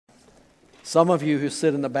Some of you who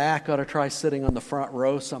sit in the back ought to try sitting on the front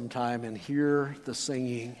row sometime and hear the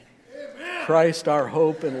singing. Amen. Christ, our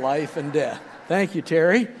hope in life and death. Thank you,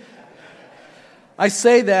 Terry. I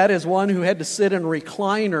say that as one who had to sit in a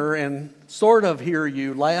recliner and sort of hear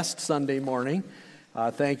you last Sunday morning.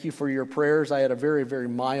 Thank you for your prayers. I had a very, very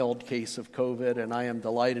mild case of COVID, and I am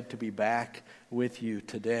delighted to be back with you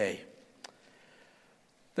today.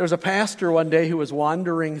 There was a pastor one day who was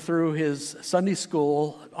wandering through his Sunday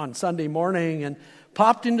school on Sunday morning and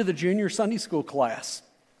popped into the junior Sunday school class.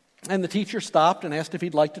 And the teacher stopped and asked if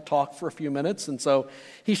he'd like to talk for a few minutes. And so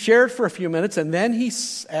he shared for a few minutes, and then he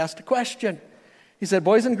asked a question. He said,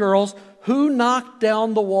 "Boys and girls, who knocked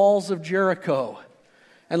down the walls of Jericho?"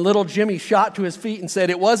 And little Jimmy shot to his feet and said,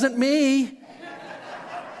 "It wasn't me."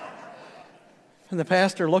 And the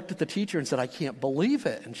pastor looked at the teacher and said, "I can't believe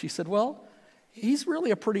it." And she said, "Well, he's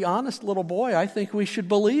really a pretty honest little boy. I think we should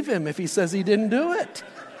believe him if he says he didn't do it."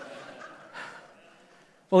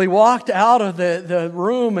 Well, he walked out of the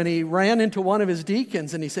room and he ran into one of his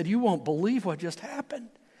deacons and he said, "You won't believe what just happened."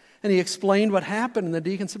 And he explained what happened. And the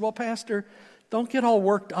deacon said, "Well, Pastor, don't get all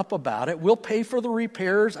worked up about it. We'll pay for the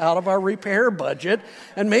repairs out of our repair budget,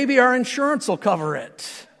 and maybe our insurance will cover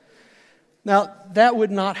it." Now, that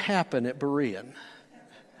would not happen at Berean.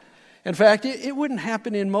 In fact, it wouldn't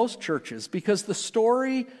happen in most churches because the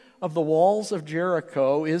story of the walls of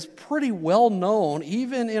Jericho is pretty well known,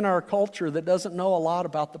 even in our culture that doesn't know a lot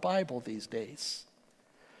about the Bible these days.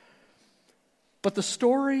 But the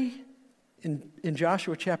story in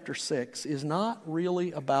Joshua chapter 6 is not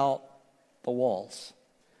really about the walls,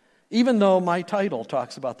 even though my title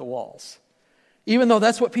talks about the walls. Even though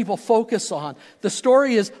that's what people focus on, the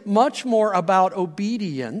story is much more about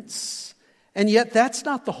obedience, and yet that's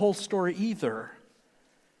not the whole story either.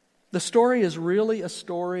 The story is really a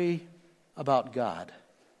story about God.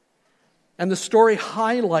 And the story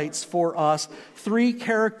highlights for us three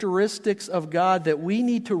characteristics of God that we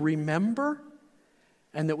need to remember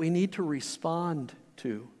and that we need to respond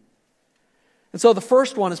to. And so the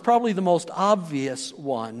first one is probably the most obvious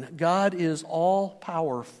one. God is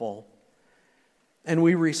all-powerful. And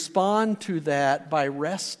we respond to that by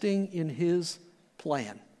resting in His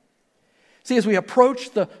plan. See, as we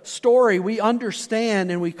approach the story, we understand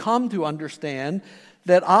and we come to understand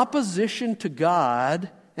that opposition to God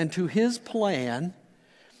and to His plan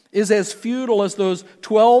is as futile as those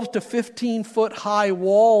 12 to 15 foot high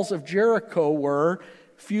walls of Jericho were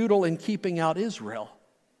futile in keeping out Israel.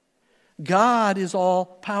 God is all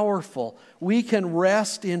powerful. We can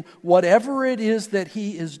rest in whatever it is that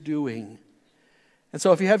He is doing. And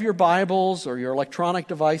so if you have your Bibles or your electronic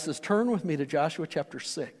devices, turn with me to Joshua chapter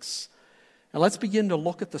 6. And let's begin to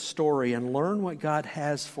look at the story and learn what God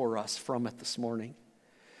has for us from it this morning.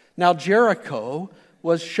 Now, Jericho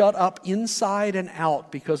was shut up inside and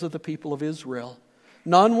out because of the people of Israel.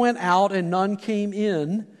 None went out and none came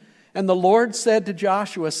in. And the Lord said to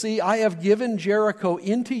Joshua, "See, I have given Jericho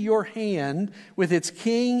into your hand with its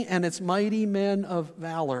king and its mighty men of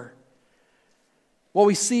valor." What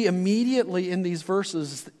we see immediately in these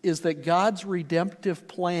verses is that God's redemptive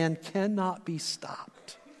plan cannot be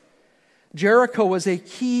stopped. Jericho was a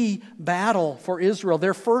key battle for Israel,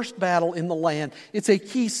 their first battle in the land. It's a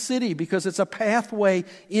key city because it's a pathway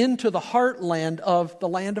into the heartland of the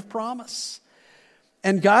land of promise.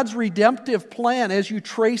 And God's redemptive plan, as you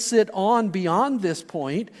trace it on beyond this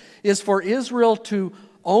point, is for Israel to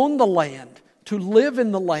own the land, to live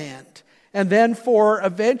in the land, and then for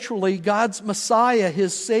eventually God's Messiah,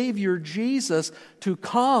 His Savior, Jesus, to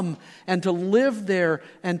come and to live there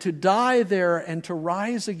and to die there and to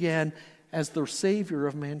rise again as the Savior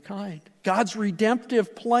of mankind. God's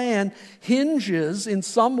redemptive plan hinges in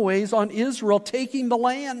some ways on Israel taking the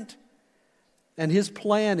land. And His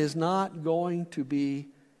plan is not going to be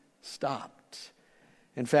stopped.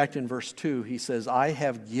 In fact, in verse 2, He says, "I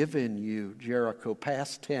have given you Jericho,"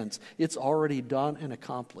 past tense. It's already done and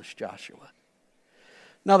accomplished, Joshua.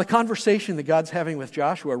 Now, the conversation that God's having with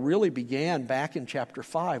Joshua really began back in chapter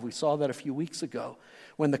 5. We saw that a few weeks ago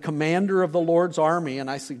when the commander of the Lord's army, and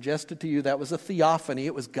I suggested to you that was a theophany,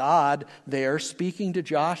 it was God there speaking to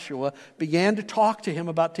Joshua, began to talk to him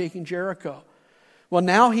about taking Jericho. Well,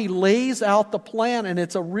 now he lays out the plan, and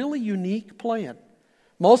it's a really unique plan.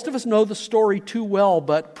 Most of us know the story too well,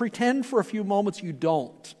 but pretend for a few moments you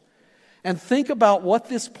don't. And think about what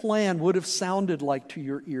this plan would have sounded like to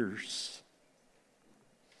your ears.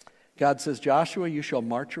 God says, "Joshua, you shall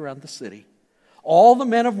march around the city. All the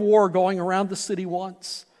men of war going around the city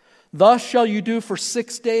once. Thus shall you do for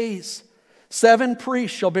 6 days. 7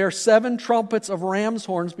 priests shall bear 7 trumpets of ram's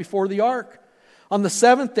horns before the ark. On the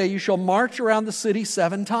 7th day you shall march around the city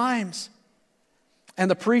 7 times. And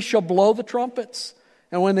the priest shall blow the trumpets.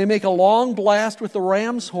 And when they make a long blast with the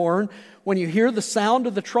ram's horn, when you hear the sound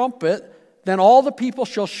of the trumpet, then all the people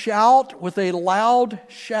shall shout with a loud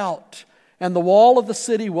shout, and the wall of the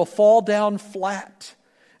city will fall down flat,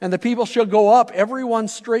 and the people shall go up, every one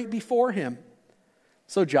straight before him.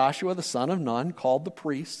 So Joshua the son of Nun called the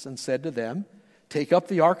priests and said to them, take up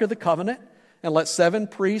the ark of the covenant, and let 7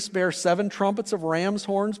 priests bear 7 trumpets of ram's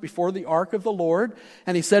horns before the ark of the Lord.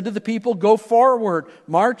 And he said to the people, go forward,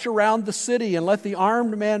 march around the city, and let the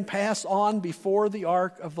armed men pass on before the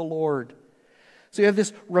ark of the Lord. So you have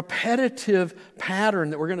this repetitive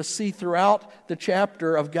pattern that we're going to see throughout the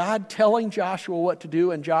chapter of God telling Joshua what to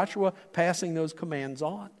do and Joshua passing those commands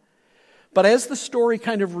on. But as the story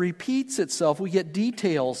kind of repeats itself, we get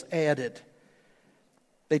details added.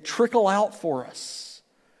 They trickle out for us.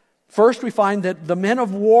 First, we find that the men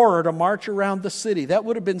of war are to march around the city. That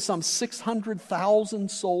would have been some 600,000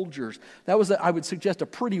 soldiers. That was, I would suggest, a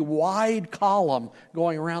pretty wide column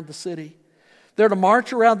going around the city. They're to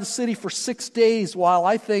march around the city for 6 days while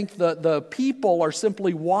I think the people are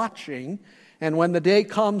simply watching. And when the day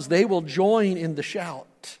comes, they will join in the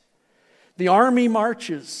shout. The army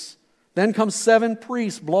marches. Then comes 7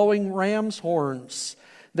 priests blowing ram's horns.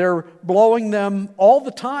 They're blowing them all the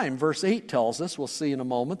time, verse 8 tells us. We'll see in a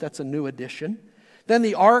moment. That's a new addition. Then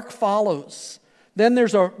the ark follows. Then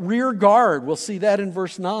there's a rear guard. We'll see that in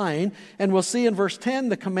verse 9. And we'll see in verse 10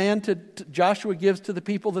 the command to Joshua gives to the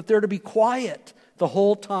people that they're to be quiet the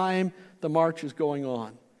whole time the march is going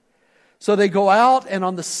on. So they go out, and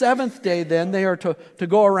on the 7th day then, they are to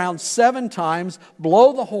go around 7 times,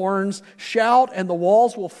 blow the horns, shout, and the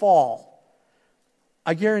walls will fall.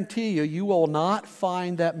 I guarantee you, you will not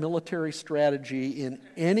find that military strategy in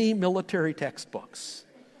any military textbooks.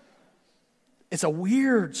 It's a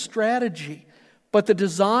weird strategy, but the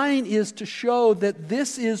design is to show that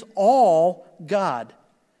this is all God.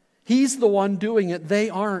 He's the one doing it, they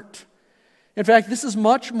aren't. In fact, this is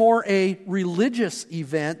much more a religious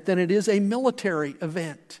event than it is a military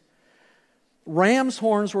event. Ram's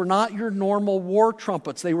horns were not your normal war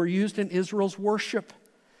trumpets. They were used in Israel's worship.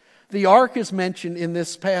 The ark is mentioned in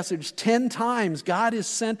this passage 10 times. God is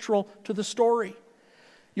central to the story.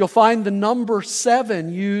 You'll find the number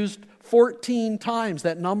 7 used 14 times,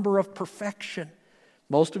 that number of perfection.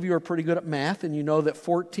 Most of you are pretty good at math, and you know that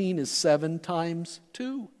 14 is 7 times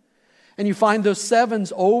 2. And you find those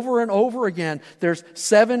 7s over and over again. There's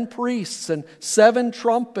 7 priests and 7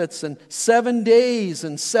 trumpets and 7 days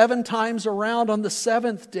and 7 times around on the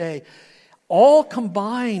 7th day. All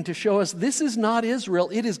combined to show us this is not Israel,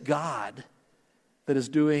 it is God that is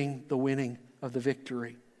doing the winning of the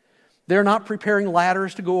victory. They're not preparing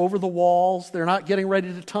ladders to go over the walls. They're not getting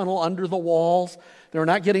ready to tunnel under the walls. They're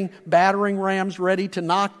not getting battering rams ready to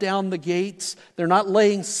knock down the gates. They're not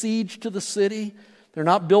laying siege to the city. They're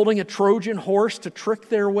not building a Trojan horse to trick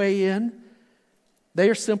their way in. They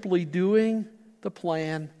are simply doing the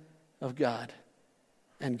plan of God.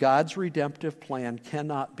 And God's redemptive plan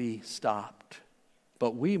cannot be stopped,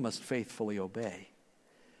 but we must faithfully obey.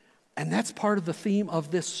 And that's part of the theme of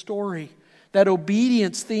this story. That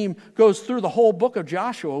obedience theme goes through the whole book of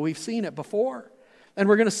Joshua. We've seen it before. And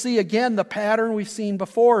we're going to see again the pattern we've seen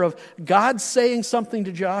before of God saying something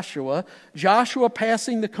to Joshua, Joshua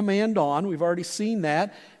passing the command on, we've already seen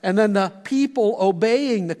that, and then the people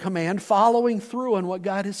obeying the command, following through on what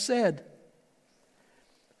God has said.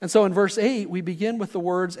 And so in verse 8, we begin with the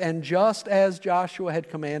words, and just as Joshua had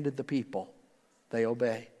commanded the people, they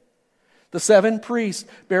obey. The 7 priests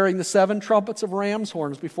bearing the 7 trumpets of ram's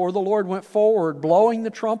horns before the Lord went forward, blowing the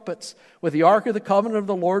trumpets, with the ark of the covenant of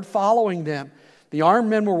the Lord following them. The armed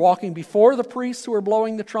men were walking before the priests who were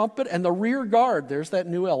blowing the trumpet, and the rear guard, there's that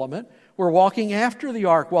new element, were walking after the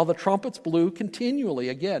ark while the trumpets blew continually.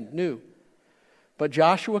 Again, new. But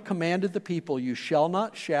Joshua commanded the people, you shall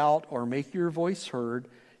not shout or make your voice heard,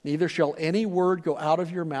 neither shall any word go out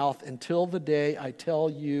of your mouth until the day I tell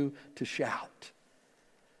you to shout.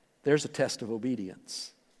 There's a test of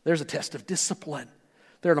obedience. There's a test of discipline.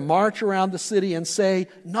 They're to march around the city and say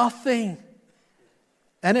nothing.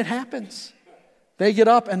 And it happens. They get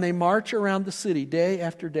up and they march around the city day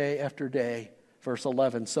after day after day. Verse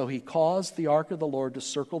 11, so he caused the ark of the Lord to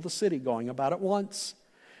circle the city, going about it once.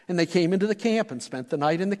 And they came into the camp and spent the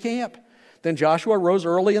night in the camp. Then Joshua rose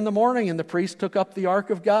early in the morning, and the priests took up the ark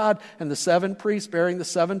of God, and the 7 priests bearing the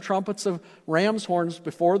 7 trumpets of ram's horns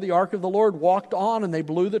before the ark of the Lord walked on, and they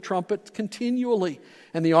blew the trumpet continually.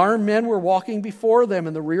 And the armed men were walking before them,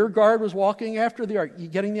 and the rear guard was walking after the ark. You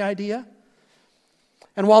getting the idea?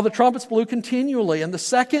 And while the trumpets blew continually, and the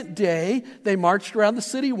 2nd day they marched around the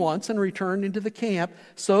city once and returned into the camp.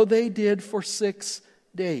 So they did for 6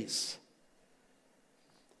 days.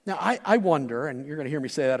 Now, I wonder, and you're going to hear me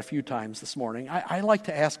say that a few times this morning, I like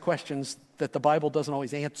to ask questions that the Bible doesn't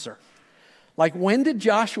always answer. Like, when did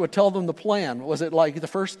Joshua tell them the plan? Was it like the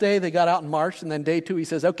first day they got out and marched, and then day 2 he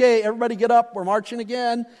says, okay, everybody get up, we're marching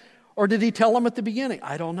again? Or did he tell them at the beginning?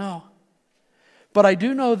 I don't know. But I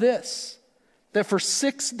do know this, that for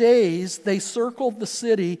 6 days they circled the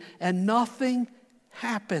city and nothing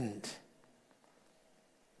happened.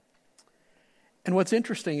 And what's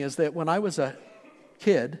interesting is that when I was a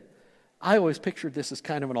kid, I always pictured this as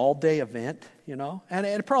kind of an all-day event, and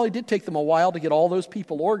it probably did take them a while to get all those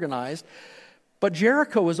people organized. But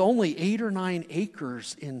Jericho was only 8 or 9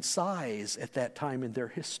 acres in size at that time in their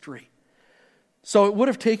history. So it would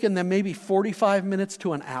have taken them maybe 45 minutes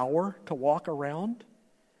to an hour to walk around.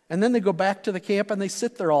 And then they go back to the camp and they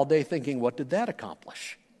sit there all day thinking, what did that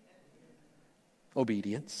accomplish?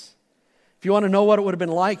 Obedience. If you want to know what it would have been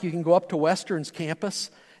like, you can go up to Western's campus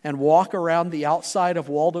and walk around the outside of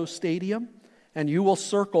Waldo Stadium, and you will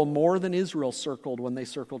circle more than Israel circled when they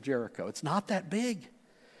circled Jericho. It's not that big.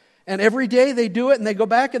 And every day they do it, and they go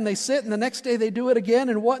back and they sit, and the next day they do it again.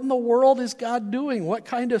 And what in the world is God doing? What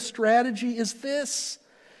kind of strategy is this?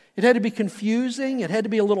 It had to be confusing. It had to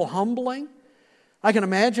be a little humbling. I can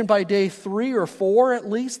imagine by day 3 or 4 at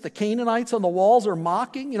least, the Canaanites on the walls are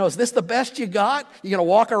mocking. Is this the best you got? You going to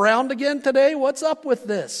walk around again today? What's up with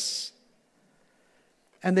this?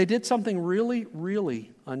 And they did something really,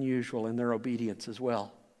 really unusual in their obedience as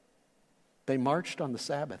well. They marched on the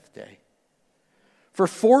Sabbath day. For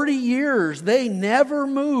 40 years, they never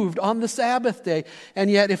moved on the Sabbath day. And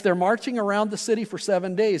yet, if they're marching around the city for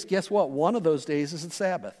 7 days, guess what? One of those days is the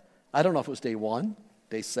Sabbath. I don't know if it was day 1,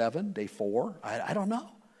 day 7, day 4. I don't know.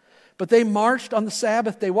 But they marched on the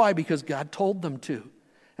Sabbath day. Why? Because God told them to.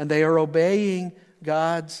 And they are obeying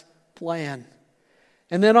God's plan.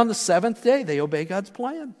 And then on the 7th day, they obey God's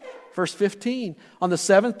plan. Verse 15, on the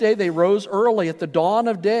 7th day, they rose early at the dawn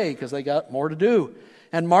of day, because they got more to do,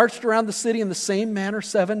 and marched around the city in the same manner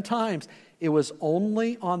 7 times. It was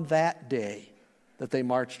only on that day that they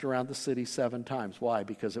marched around the city 7 times. Why?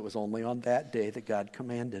 Because it was only on that day that God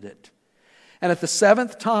commanded it. And at the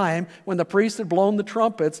 7th time, when the priest had blown the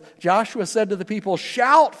trumpets, Joshua said to the people,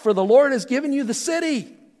 shout, for the Lord has given you the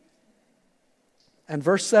city. And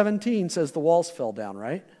verse 17 says the walls fell down,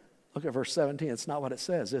 right? Look at verse 17. It's not what it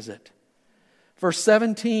says, is it? Verse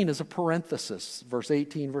 17 is a parenthesis. Verse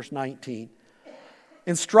 18, verse 19.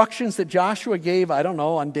 Instructions that Joshua gave, I don't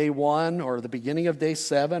know, on day 1 or the beginning of day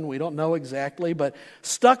 7. We don't know exactly, but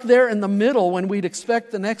stuck there in the middle when we'd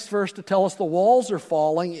expect the next verse to tell us the walls are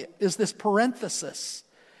falling is this parenthesis.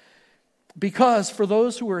 Because for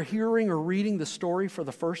those who are hearing or reading the story for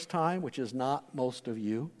the first time, which is not most of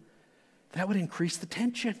you, that would increase the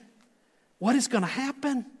tension. What is going to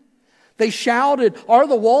happen? They shouted, are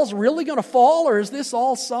the walls really going to fall, or is this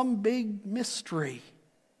all some big mystery?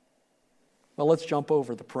 Well, let's jump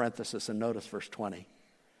over the parenthesis and notice verse 20.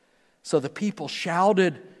 So the people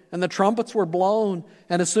shouted, and the trumpets were blown.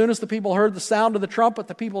 And as soon as the people heard the sound of the trumpet,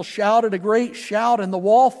 the people shouted a great shout, and the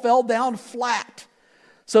wall fell down flat,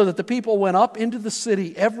 so that the people went up into the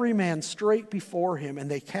city, every man straight before him, and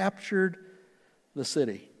they captured the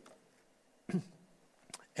city.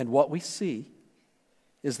 And what we see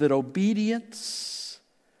is that obedience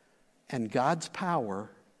and God's power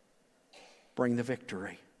bring the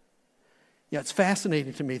victory. Yeah, it's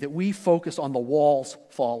fascinating to me that we focus on the walls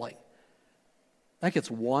falling. That gets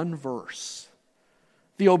one verse.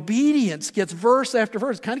 The obedience gets verse after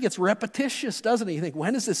verse. It kind of gets repetitious, doesn't it? You think,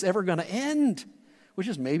 when is this ever going to end? Which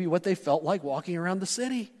is maybe what they felt like walking around the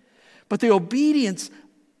city. But the obedience,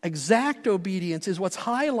 exact obedience, is what's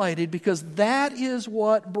highlighted because that is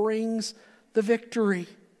what brings the victory.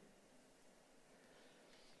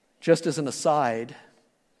 Just as an aside,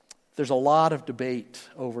 there's a lot of debate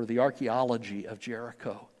over the archaeology of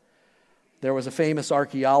Jericho. There was a famous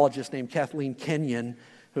archaeologist named Kathleen Kenyon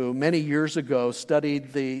who many years ago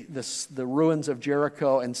studied the ruins of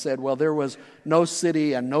Jericho and said, well, there was no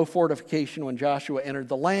city and no fortification when Joshua entered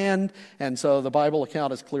the land, and so the Bible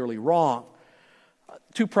account is clearly wrong.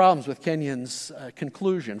 2 problems with Kenyon's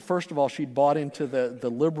conclusion. First of all, she'd bought into the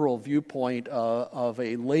liberal viewpoint of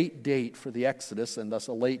a late date for the Exodus and thus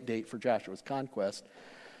a late date for Joshua's conquest.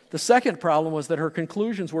 The second problem was that her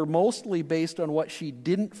conclusions were mostly based on what she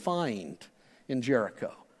didn't find in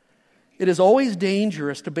Jericho. It is always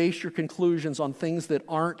dangerous to base your conclusions on things that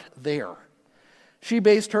aren't there. She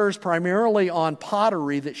based hers primarily on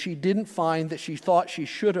pottery that she didn't find that she thought she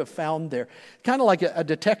should have found there. Kind of like a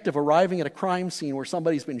detective arriving at a crime scene where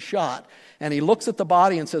somebody's been shot, and he looks at the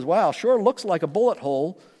body and says, wow, sure looks like a bullet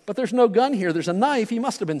hole, but there's no gun here, there's a knife, he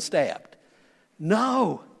must have been stabbed.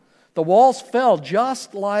 No. The walls fell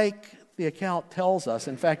just like the account tells us.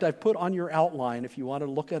 In fact, I've put on your outline, if you want to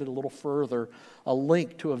look at it a little further, a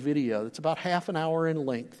link to a video that's about half an hour in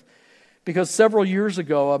length. Because several years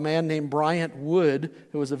ago, a man named Bryant Wood,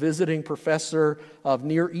 who was a visiting professor of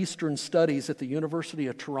Near Eastern Studies at the University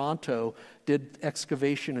of Toronto, did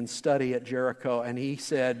excavation and study at Jericho, and he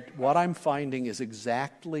said, what I'm finding is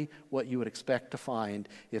exactly what you would expect to find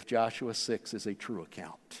if Joshua 6 is a true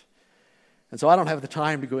account. And so I don't have the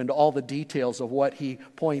time to go into all the details of what he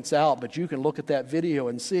points out, but you can look at that video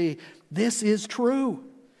and see this is true.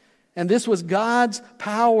 And this was God's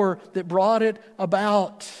power that brought it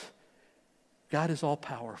about. God is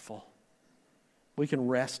all-powerful. We can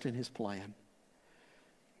rest in His plan.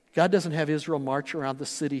 God doesn't have Israel march around the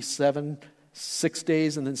city 6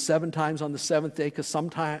 days and then 7 times on the 7th day because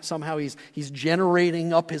somehow he's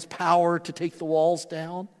generating up His power to take the walls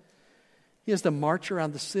down. He has to march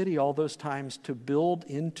around the city all those times to build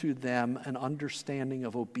into them an understanding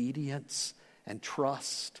of obedience and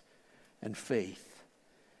trust and faith.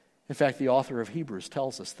 In fact, the author of Hebrews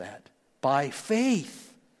tells us that. By faith,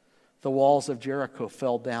 the walls of Jericho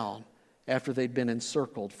fell down after they'd been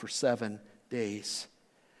encircled for 7 days.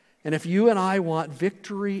 And if you and I want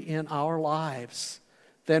victory in our lives,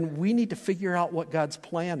 then we need to figure out what God's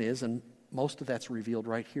plan is, and most of that's revealed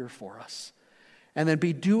right here for us. And then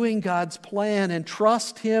be doing God's plan and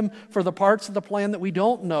trust Him for the parts of the plan that we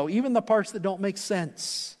don't know, even the parts that don't make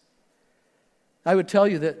sense. I would tell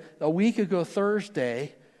you that a week ago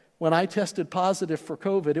Thursday, when I tested positive for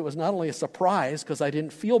COVID, it was not only a surprise because I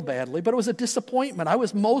didn't feel badly, but it was a disappointment. I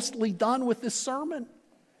was mostly done with this sermon.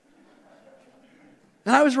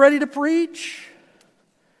 And I was ready to preach.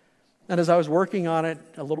 And as I was working on it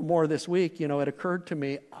a little more this week, it occurred to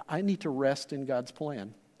me, I need to rest in God's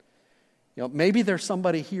plan. Maybe there's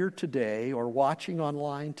somebody here today or watching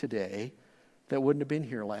online today that wouldn't have been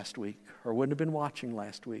here last week or wouldn't have been watching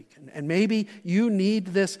last week. And maybe you need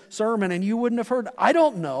this sermon and you wouldn't have heard. I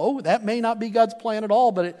don't know. That may not be God's plan at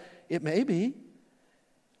all, but it may be.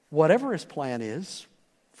 Whatever His plan is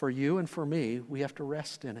for you and for me, we have to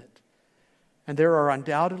rest in it. And there are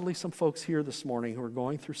undoubtedly some folks here this morning who are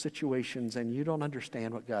going through situations and you don't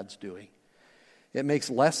understand what God's doing. It makes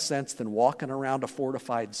less sense than walking around a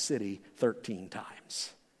fortified city 13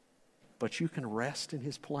 times. But you can rest in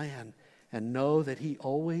His plan and know that He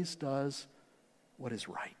always does what is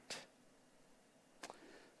right.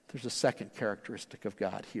 There's a second characteristic of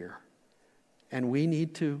God here. And we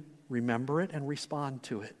need to remember it and respond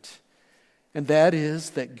to it. And that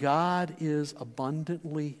is that God is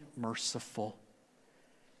abundantly merciful.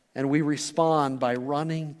 And we respond by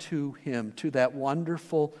running to Him, to that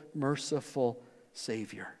wonderful, merciful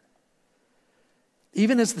Savior.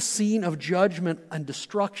 Even as the scene of judgment and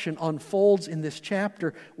destruction unfolds in this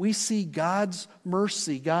chapter, we see God's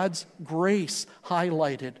mercy, God's grace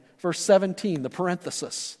highlighted. Verse 17, the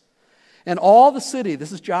parenthesis. And all the city,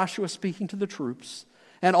 this is Joshua speaking to the troops,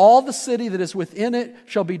 and all the city that is within it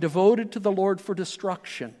shall be devoted to the Lord for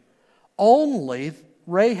destruction. Only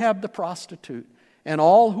Rahab the prostitute and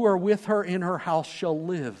all who are with her in her house shall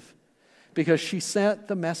live, because she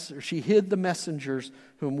hid the messengers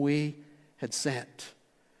whom we had sent.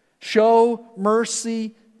 Show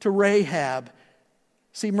mercy to Rahab.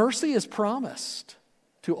 See, mercy is promised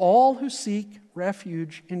to all who seek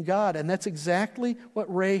refuge in God, and that's exactly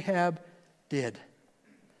what Rahab did.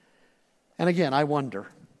 And again, I wonder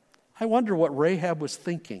what Rahab was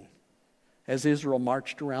thinking as Israel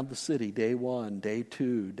marched around the city, day 1, day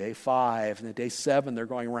 2, day 5, and then day 7, they're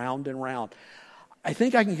going round and round. I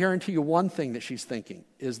think I can guarantee you one thing that she's thinking.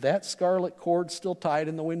 Is that scarlet cord still tied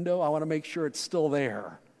in the window? I want to make sure it's still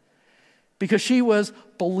there. Because she was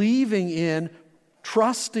believing in,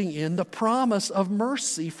 trusting in the promise of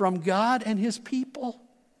mercy from God and His people.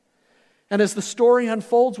 And as the story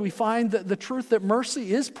unfolds, we find that the truth that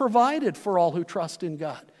mercy is provided for all who trust in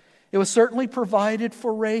God. It was certainly provided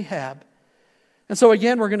for Rahab. And so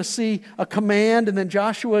again, we're going to see a command, and then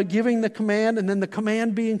Joshua giving the command, and then the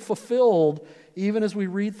command being fulfilled, even as we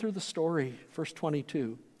read through the story, verse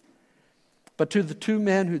 22. But to the 2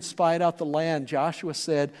 men who'd spied out the land, Joshua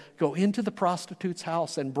said, "Go into the prostitute's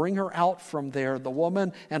house and bring her out from there, the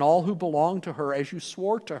woman and all who belong to her, as you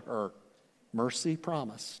swore to her." Mercy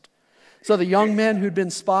promised. So the young men who'd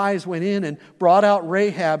been spies went in and brought out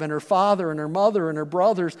Rahab and her father and her mother and her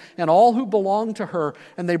brothers and all who belonged to her.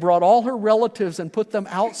 And they brought all her relatives and put them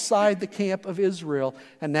outside the camp of Israel.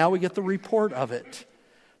 And now we get the report of it.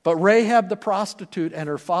 But Rahab the prostitute and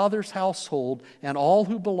her father's household and all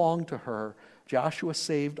who belonged to her, Joshua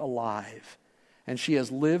saved alive. And she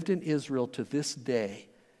has lived in Israel to this day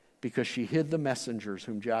because she hid the messengers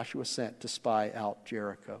whom Joshua sent to spy out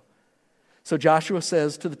Jericho. So Joshua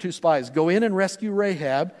says to the two spies, go in and rescue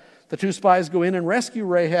Rahab. The two spies go in and rescue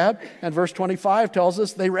Rahab, and verse 25 tells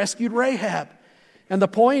us they rescued Rahab. And the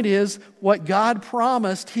point is, what God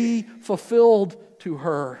promised, he fulfilled to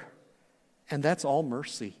her. And that's all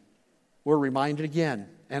mercy. We're reminded again,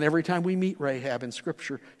 and every time we meet Rahab in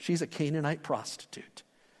Scripture, she's a Canaanite prostitute.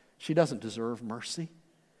 She doesn't deserve mercy.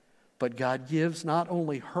 But God gives not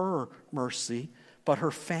only her mercy, but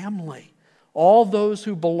her family. All those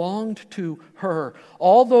who belonged to her,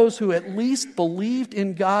 all those who at least believed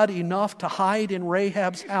in God enough to hide in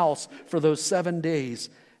Rahab's house for those 7 days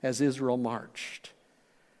as Israel marched.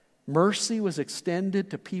 Mercy was extended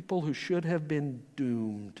to people who should have been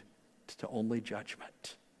doomed to only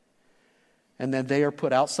judgment. And then they are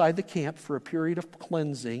put outside the camp for a period of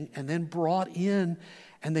cleansing and then brought in,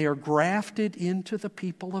 and they are grafted into the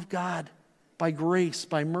people of God by grace,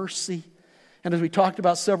 by mercy. And as we talked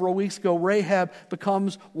about several weeks ago, Rahab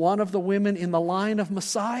becomes one of the women in the line of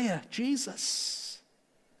Messiah, Jesus.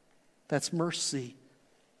 That's mercy.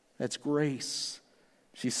 That's grace.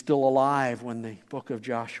 She's still alive when the book of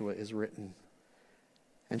Joshua is written.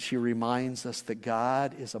 And she reminds us that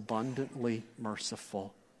God is abundantly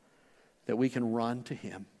merciful, that we can run to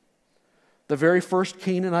him. The very first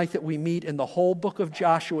Canaanite that we meet in the whole book of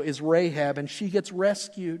Joshua is Rahab, and she gets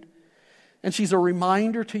rescued. And she's a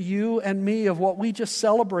reminder to you and me of what we just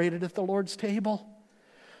celebrated at the Lord's table.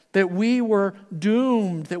 That we were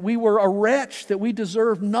doomed, that we were a wretch, that we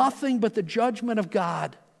deserved nothing but the judgment of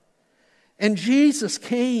God. And Jesus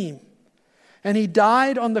came, and he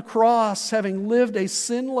died on the cross, having lived a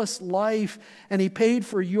sinless life, and he paid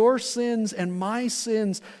for your sins and my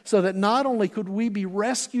sins, so that not only could we be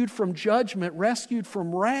rescued from judgment, rescued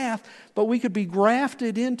from wrath, but we could be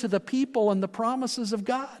grafted into the people and the promises of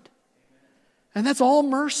God. And that's all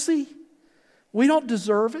mercy. We don't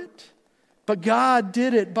deserve it, but God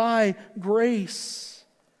did it by grace.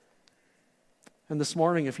 And this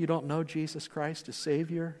morning, if you don't know Jesus Christ as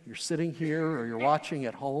Savior, you're sitting here or you're watching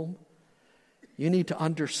at home, you need to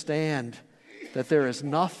understand that there is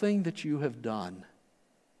nothing that you have done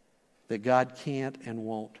that God can't and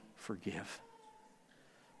won't forgive.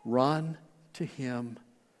 Run to him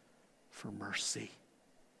for mercy.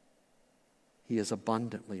 He is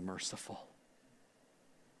abundantly merciful.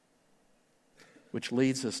 Which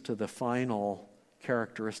leads us to the final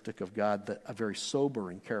characteristic of God, a very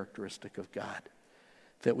sobering characteristic of God,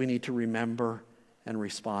 that we need to remember and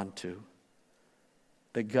respond to.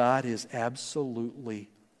 That God is absolutely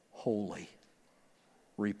holy.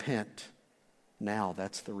 Repent. Now,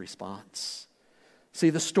 that's the response. See,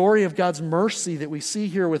 the story of God's mercy that we see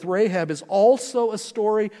here with Rahab is also a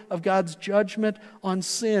story of God's judgment on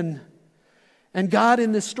sin. And God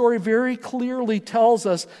in this story very clearly tells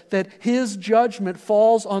us that his judgment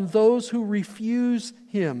falls on those who refuse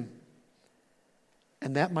him.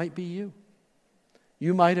 And that might be you.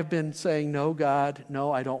 You might have been saying, no, God,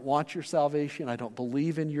 no, I don't want your salvation. I don't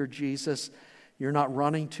believe in your Jesus. You're not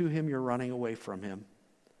running to him, you're running away from him.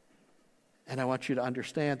 And I want you to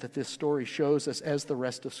understand that this story shows us, as the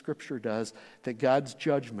rest of Scripture does, that God's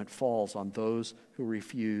judgment falls on those who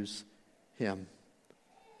refuse him.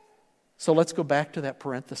 So let's go back to that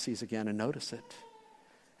parentheses again and notice it.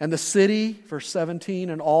 And the city, verse 17,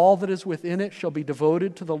 and all that is within it shall be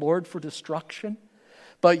devoted to the Lord for destruction.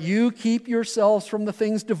 But you keep yourselves from the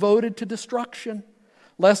things devoted to destruction,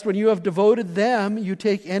 lest when you have devoted them, you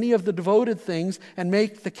take any of the devoted things and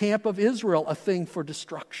make the camp of Israel a thing for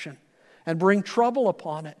destruction, and bring trouble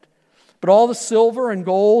upon it. But all the silver and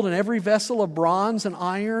gold and every vessel of bronze and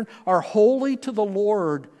iron are holy to the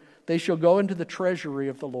Lord. They shall go into the treasury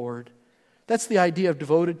of the Lord. That's the idea of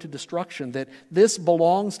devoted to destruction, that this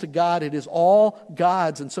belongs to God. It is all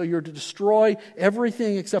God's. And so you're to destroy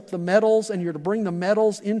everything except the metals, and you're to bring the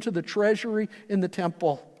metals into the treasury in the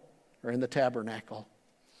temple or in the tabernacle.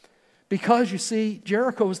 Because, you see,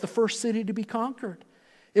 Jericho was the first city to be conquered.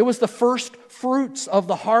 It was the first fruits of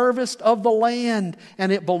the harvest of the land,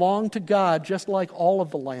 and it belonged to God, just like all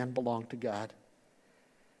of the land belonged to God.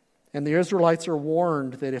 And the Israelites are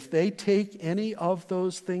warned that if they take any of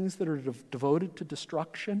those things that are devoted to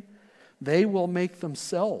destruction, they will make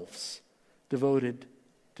themselves devoted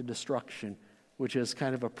to destruction, which is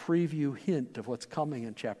kind of a preview hint of what's coming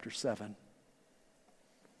in chapter 7.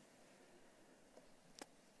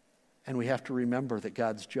 And we have to remember that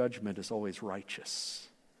God's judgment is always righteous.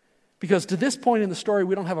 Because to this point in the story,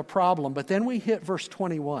 we don't have a problem, but then we hit verse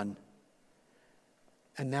 21.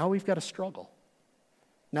 And now we've got a struggle.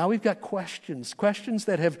 Now we've got questions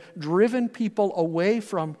that have driven people away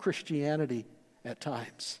from Christianity at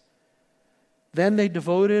times. Then they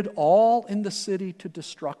devoted all in the city to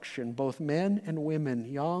destruction, both men and women,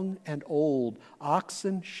 young and old,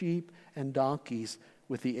 oxen, sheep, and donkeys,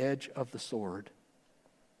 with the edge of the sword.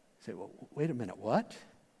 You say, well, wait a minute, what?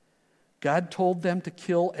 God told them to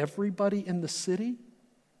kill everybody in the city?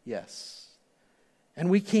 Yes. And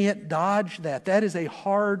we can't dodge that. That is a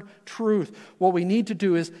hard truth. What we need to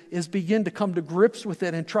do is begin to come to grips with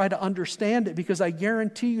it and try to understand it, because I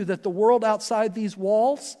guarantee you that the world outside these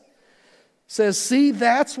walls says, see,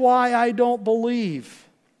 that's why I don't believe.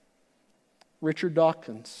 Richard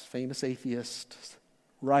Dawkins, famous atheist,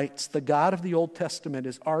 writes, the God of the Old Testament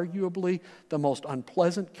is arguably the most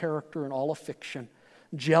unpleasant character in all of fiction,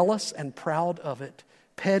 jealous and proud of it,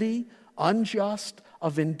 petty, unjust, a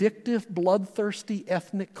vindictive, bloodthirsty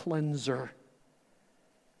ethnic cleanser.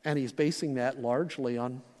 And he's basing that largely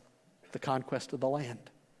on the conquest of the land.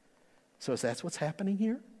 So that's what's happening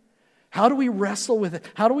here? How do we wrestle with it?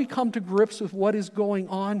 How do we come to grips with what is going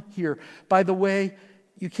on here? By the way,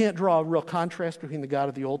 you can't draw a real contrast between the God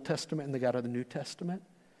of the Old Testament and the God of the New Testament.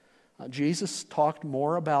 Jesus talked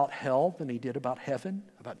more about hell than he did about heaven,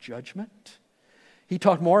 about judgment. He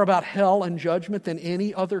talked more about hell and judgment than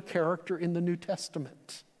any other character in the New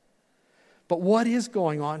Testament. But what is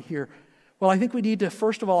going on here? Well, I think we need to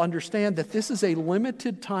first of all understand that this is a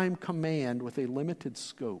limited time command with a limited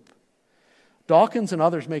scope. Dawkins and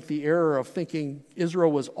others make the error of thinking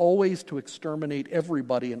Israel was always to exterminate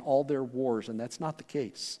everybody in all their wars, and that's not the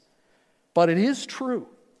case. But it is true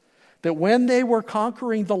that when they were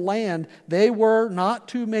conquering the land, they were not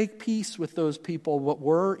to make peace with those people, but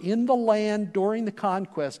were in the land during the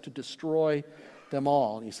conquest to destroy them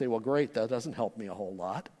all. And you say, well, great, that doesn't help me a whole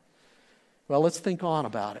lot. Well, let's think on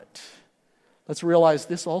about it. Let's realize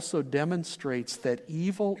this also demonstrates that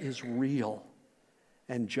evil is real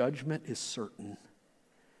and judgment is certain.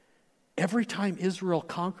 Every time Israel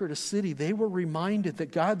conquered a city, they were reminded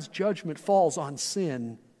that God's judgment falls on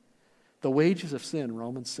sin. The wages of sin,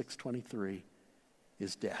 Romans 6:23,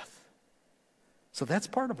 is death. So that's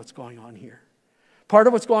part of what's going on here. Part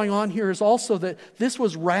of what's going on here is also that this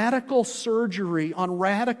was radical surgery on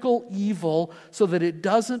radical evil so that it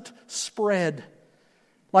doesn't spread.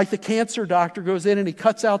 Like the cancer doctor goes in and he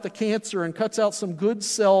cuts out the cancer and cuts out some good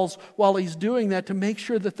cells while he's doing that to make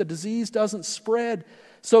sure that the disease doesn't spread.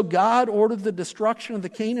 So God ordered the destruction of the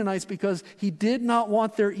Canaanites because he did not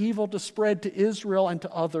want their evil to spread to Israel and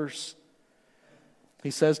to others.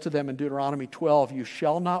 He says to them in Deuteronomy 12, you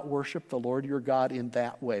shall not worship the Lord your God in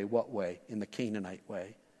that way. What way? In the Canaanite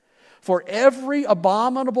way. For every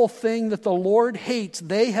abominable thing that the Lord hates,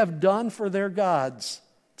 they have done for their gods.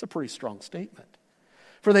 It's a pretty strong statement.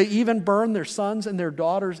 For they even burn their sons and their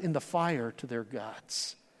daughters in the fire to their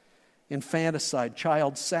gods. Infanticide,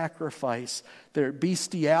 child sacrifice, their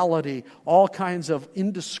bestiality, all kinds of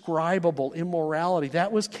indescribable immorality.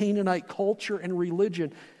 That was Canaanite culture and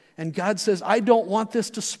religion. And God says, I don't want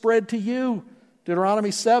this to spread to you.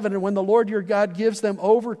 Deuteronomy 7, and when the Lord your God gives them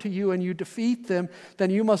over to you and you defeat them,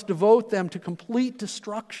 then you must devote them to complete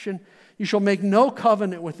destruction. You shall make no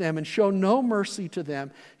covenant with them and show no mercy to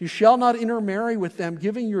them. You shall not intermarry with them,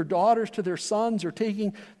 giving your daughters to their sons or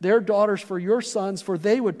taking their daughters for your sons, for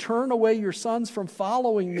they would turn away your sons from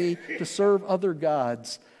following me to serve other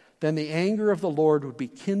gods. Then the anger of the Lord would be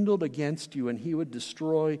kindled against you and he would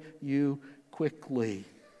destroy you quickly.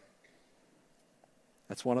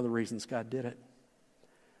 That's one of the reasons God did it.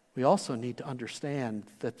 We also need to understand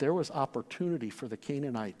that there was opportunity for the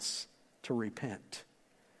Canaanites to repent.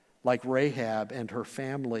 Like Rahab and her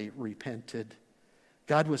family repented.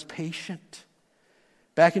 God was patient.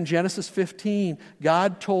 Back in Genesis 15,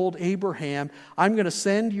 God told Abraham, I'm going to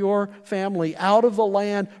send your family out of the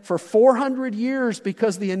land for 400 years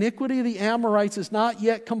because the iniquity of the Amorites is not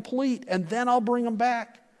yet complete, and then I'll bring them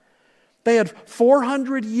back. They had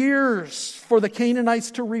 400 years for the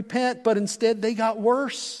Canaanites to repent, but instead they got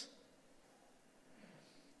worse.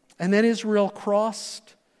 And then Israel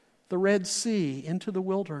crossed the Red Sea into the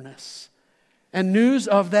wilderness. And news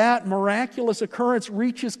of that miraculous occurrence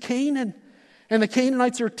reaches Canaan. And the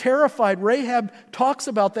Canaanites are terrified. Rahab talks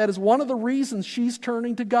about that as one of the reasons she's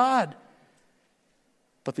turning to God.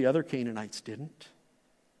 But the other Canaanites didn't.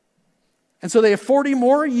 And so they have 40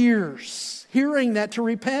 more years hearing that to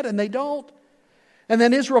repent, and they don't. And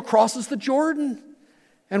then Israel crosses the Jordan.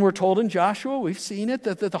 And we're told in Joshua, we've seen it,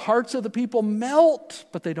 that the hearts of the people melt,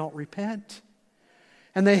 but they don't repent.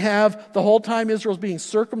 And they have the whole time Israel's being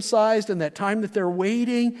circumcised and that time that they're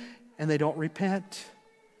waiting, and they don't repent.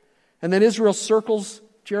 And then Israel circles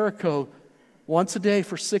Jericho once a day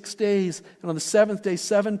for 6 days, and on the seventh day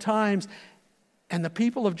 7 times. And the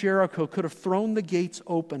people of Jericho could have thrown the gates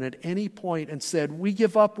open at any point and said, we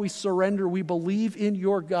give up, we surrender, we believe in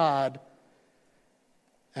your God.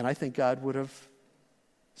 And I think God would have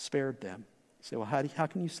spared them. You say, well, how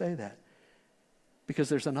can you say that? Because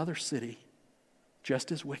there's another city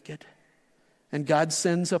just as wicked. And God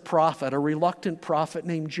sends a prophet, a reluctant prophet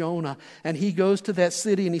named Jonah. And he goes to that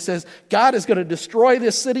city and he says, God is going to destroy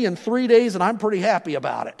this city in 3 days and I'm pretty happy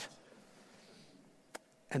about it.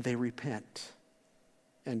 And they repent.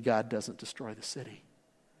 And God doesn't destroy the city.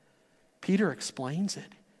 Peter explains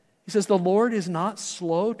it. He says, the Lord is not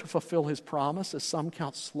slow to fulfill his promise, as some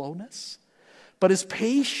count slowness, but is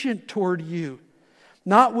patient toward you,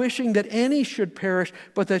 not wishing that any should perish,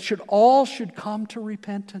 but that all should come to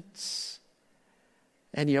repentance.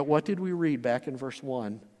 And yet, what did we read back in verse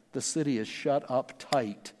 1? The city is shut up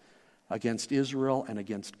tight against Israel and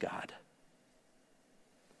against God.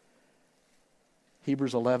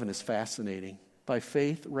 Hebrews 11 is fascinating. By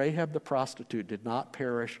faith, Rahab the prostitute did not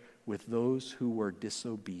perish with those who were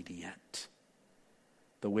disobedient.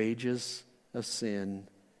 The wages of sin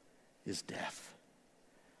is death.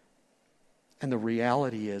 And the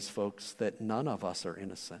reality is, folks, that none of us are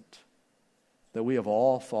innocent. That we have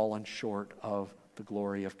all fallen short of the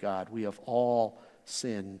glory of God. We have all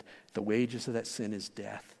sinned. The wages of that sin is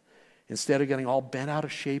death. Instead of getting all bent out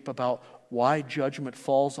of shape about why judgment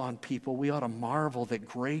falls on people, we ought to marvel that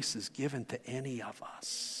grace is given to any of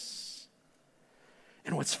us.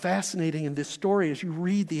 And what's fascinating in this story, as you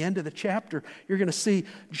read the end of the chapter, you're going to see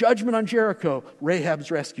judgment on Jericho, Rahab's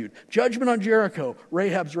rescued. Judgment on Jericho,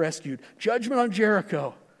 Rahab's rescued. Judgment on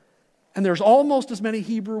Jericho. And there's almost as many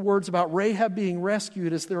Hebrew words about Rahab being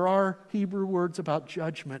rescued as there are Hebrew words about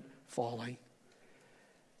judgment falling.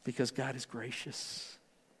 Because God is gracious.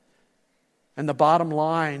 And the bottom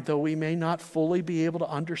line, though we may not fully be able to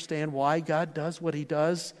understand why God does what he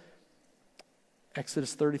does,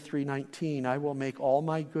 Exodus 33:19, I will make all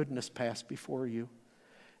my goodness pass before you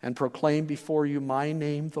and proclaim before you my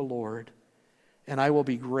name, the Lord. And I will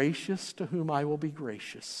be gracious to whom I will be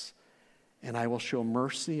gracious. And I will show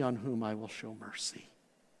mercy on whom I will show mercy.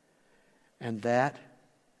 And that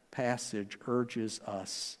passage urges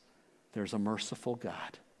us, there's a merciful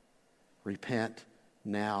God. Repent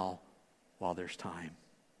now while there's time.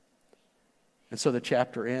 And so the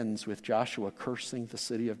chapter ends with Joshua cursing the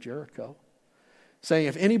city of Jericho, saying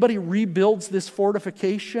if anybody rebuilds this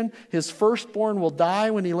fortification, his firstborn will die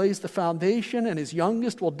when he lays the foundation, and his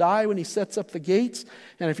youngest will die when he sets up the gates.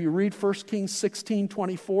 And if you read 1 Kings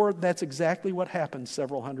 16:24, that's exactly what happened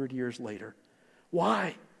several hundred years later.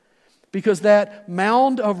 Why? Because that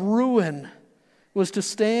mound of ruin was to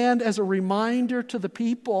stand as a reminder to the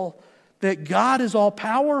people that God is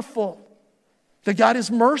all-powerful, that God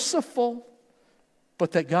is merciful,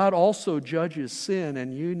 but that God also judges sin,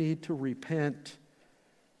 and you need to repent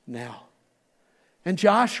now. And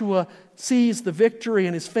Joshua sees the victory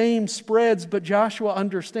and his fame spreads, but Joshua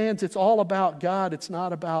understands it's all about God. It's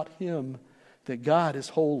not about him, that God is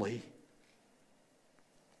holy.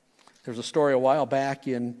 There's a story a while back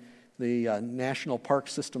in the National Park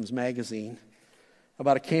Systems magazine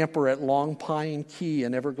about a camper at Long Pine Key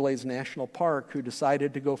in Everglades National Park who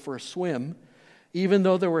decided to go for a swim, even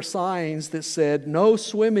though there were signs that said, no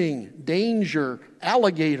swimming, danger,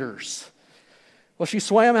 alligators. Well, she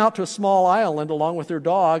swam out to a small island along with her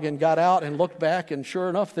dog and got out and looked back, and sure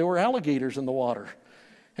enough, there were alligators in the water.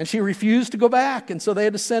 And she refused to go back, and so they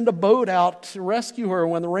had to send a boat out to rescue her.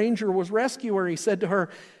 When the ranger was rescuing her, he said to her,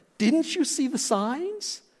 didn't you see the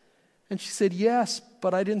signs? And she said, yes,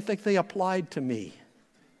 but I didn't think they applied to me.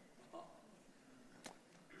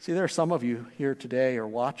 See, there are some of you here today or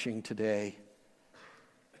watching today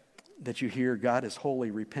that you hear God is holy,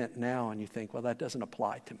 repent now, and you think, well, that doesn't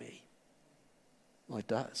apply to me. Well, it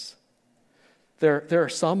does. There are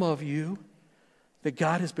some of you that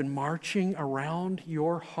God has been marching around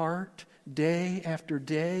your heart day after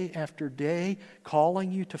day after day,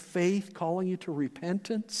 calling you to faith, calling you to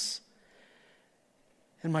repentance.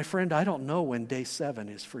 And my friend, I don't know when day 7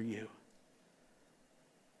 is for you.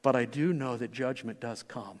 But I do know that judgment does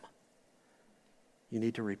come. You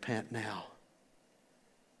need to repent now.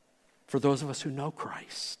 For those of us who know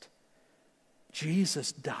Christ,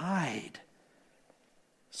 Jesus died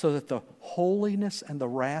so that the holiness and the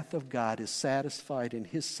wrath of God is satisfied in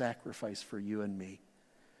his sacrifice for you and me.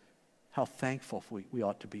 How thankful we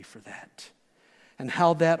ought to be for that. And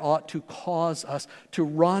how that ought to cause us to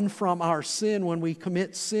run from our sin when we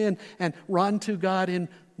commit sin and run to God in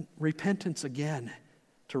repentance again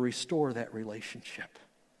to restore that relationship.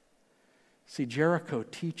 See, Jericho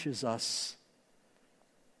teaches us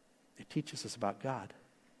about God.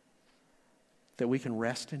 That we can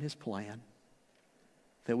rest in his plan.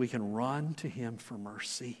 that we can run to him for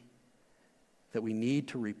mercy, that we need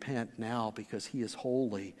to repent now because he is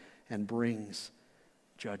holy and brings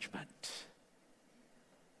judgment.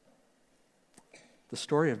 The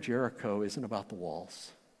story of Jericho isn't about the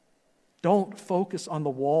walls. Don't focus on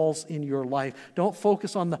the walls in your life. Don't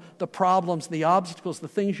focus on the problems, the obstacles, the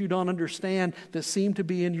things you don't understand that seem to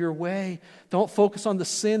be in your way. Don't focus on the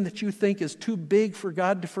sin that you think is too big for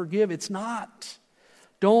God to forgive. It's not.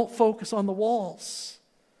 Don't focus on the walls.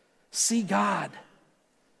 See God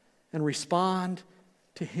and respond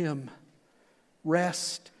to him.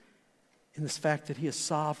 Rest in this fact that he is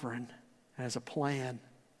sovereign and has a plan.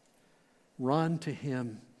 Run to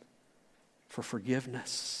him for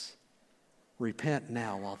forgiveness. Repent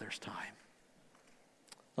now while there's time.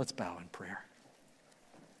 Let's bow in prayer.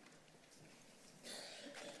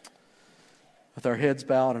 With our heads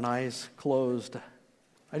bowed and eyes closed,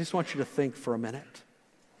 I just want you to think for a minute.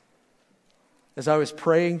 As I was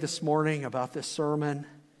praying this morning about this sermon,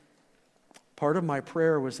 part of my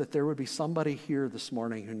prayer was that there would be somebody here this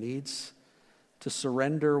morning who needs to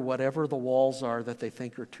surrender whatever the walls are that they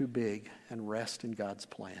think are too big and rest in God's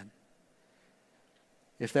plan.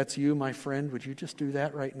 If that's you, my friend, would you just do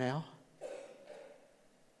that right now?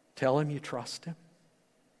 Tell him you trust him.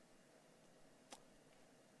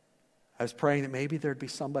 I was praying that maybe there'd be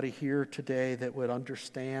somebody here today that would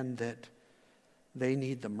understand that they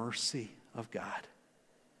need the mercy of God,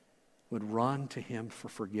 would run to him for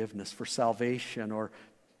forgiveness, for salvation, or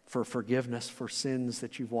for forgiveness for sins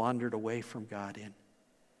that you've wandered away from God in.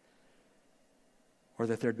 Or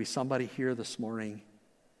that there'd be somebody here this morning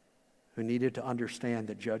who needed to understand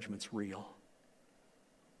that judgment's real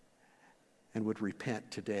and would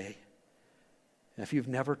repent today. And if you've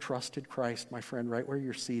never trusted Christ, my friend, right where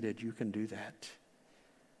you're seated, you can do that.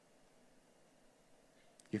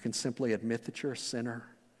 You can simply admit that you're a sinner,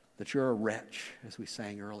 that you're a wretch, as we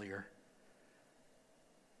sang earlier,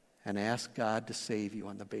 and ask God to save you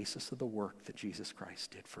on the basis of the work that Jesus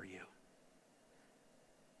Christ did for you.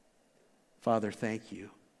 Father, thank you.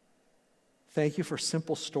 Thank you for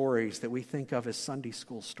simple stories that we think of as Sunday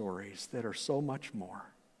school stories that are so much more,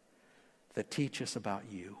 that teach us about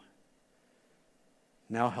you.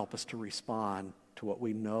 Now help us to respond to what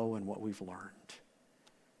we know and what we've learned.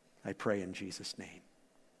 I pray in Jesus' name.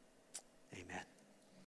 Amen.